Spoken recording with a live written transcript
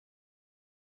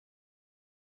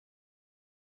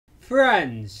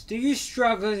Friends, do you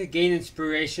struggle to gain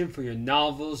inspiration for your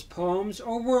novels, poems,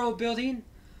 or world building?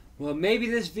 Well, maybe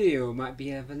this video might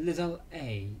be of a little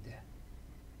aid.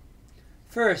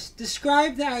 First,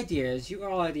 describe the ideas you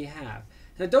already have.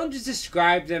 Now, don't just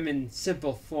describe them in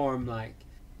simple form like,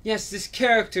 yes, this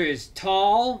character is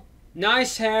tall,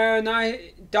 nice hair,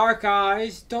 dark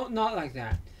eyes. Not like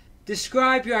that.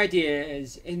 Describe your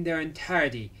ideas in their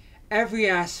entirety, every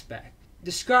aspect.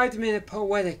 Describe them in a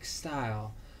poetic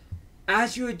style,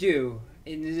 as you would do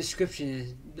in the description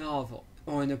in a novel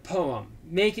or in a poem.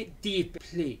 Make it deep,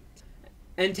 complete,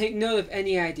 and take note of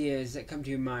any ideas that come to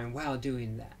your mind while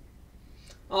doing that.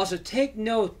 Also, take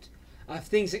note of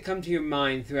things that come to your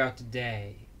mind throughout the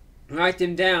day. Write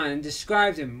them down and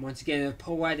describe them once again in a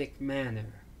poetic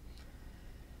manner.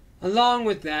 Along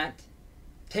with that,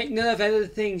 take note of other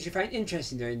things you find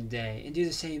interesting during the day and do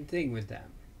the same thing with them.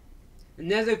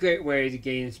 Another great way to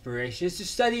gain inspiration is to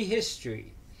study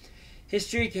history.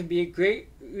 History can be a great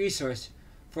resource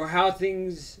for how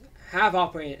things have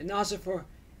operated and also for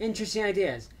interesting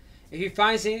ideas. If you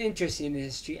find something interesting in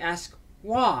history, ask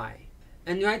why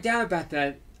and write down about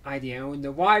that idea and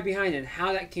the why behind it and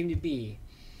how that came to be.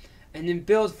 And then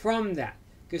build from that.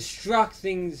 Construct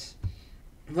things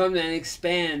from that and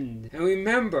expand. And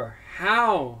remember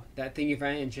how that thing you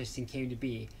find interesting came to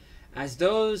be, as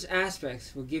those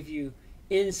aspects will give you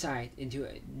insight into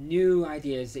new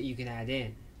ideas that you can add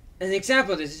in. An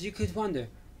example of this is you could wonder,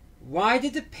 why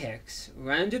did the Picts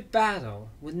run into battle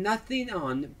with nothing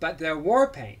on but their war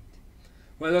paint?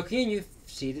 Well, looking, you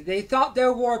see that they thought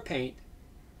their war paint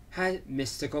had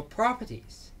mystical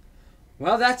properties.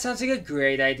 Well, that sounds like a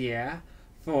great idea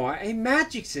for a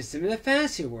magic system in the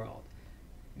fantasy world.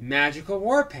 Magical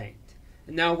war paint.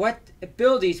 Now, what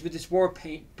abilities would this war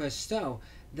paint bestow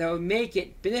that would make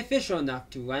it beneficial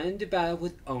enough to run into battle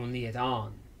with only it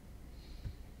on?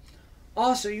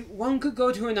 Also, one could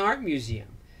go to an art museum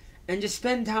and just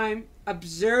spend time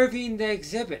observing the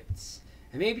exhibits,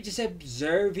 and maybe just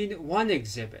observing one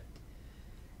exhibit,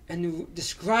 and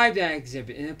describe that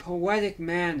exhibit in a poetic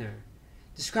manner,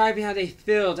 describing how they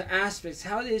fill the aspects,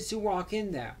 how it is to walk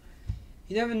in there.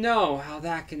 You never know how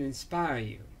that can inspire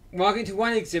you. Walking to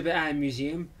one exhibit at a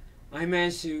museum, I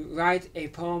managed to write a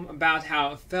poem about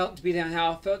how it felt to be there and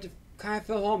how it felt to kind of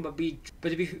feel home, but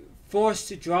to be forced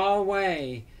to draw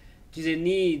away to the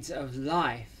needs of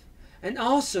life, and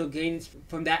also gain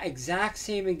from that exact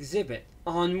same exhibit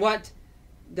on what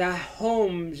the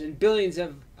homes and buildings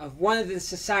of one of the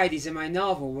societies in my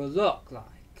novel will look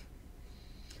like.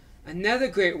 Another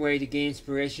great way to gain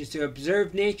inspiration is to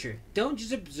observe nature. Don't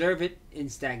just observe it in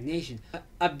stagnation.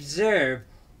 Observe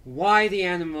why the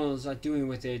animals are doing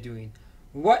what they're doing,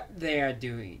 what they are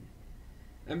doing.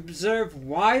 Observe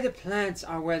why the plants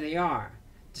are where they are.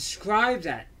 Describe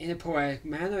that in a poetic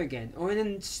manner again, or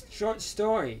in a short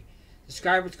story.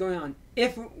 Describe what's going on.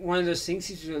 If one of those things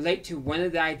seems to relate to one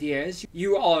of the ideas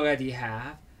you already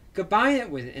have, combine it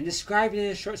with it and describe it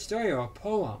in a short story or a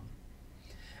poem.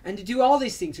 And to do all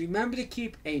these things, remember to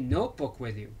keep a notebook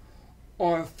with you,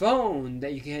 or a phone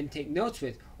that you can take notes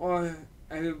with, or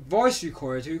a voice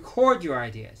recorder to record your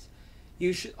ideas.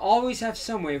 You should always have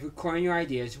some way of recording your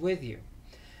ideas with you.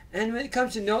 And when it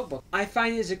comes to notebook, I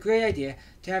find it is a great idea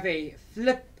to have a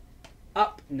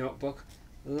flip-up notebook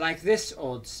like this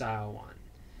old style one,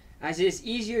 as it is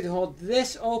easier to hold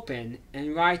this open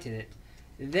and write in it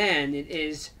than it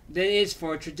is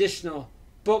for a traditional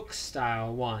book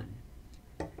style one.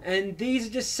 And these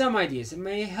are just some ideas that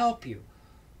may help you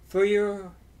for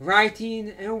your writing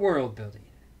and world building.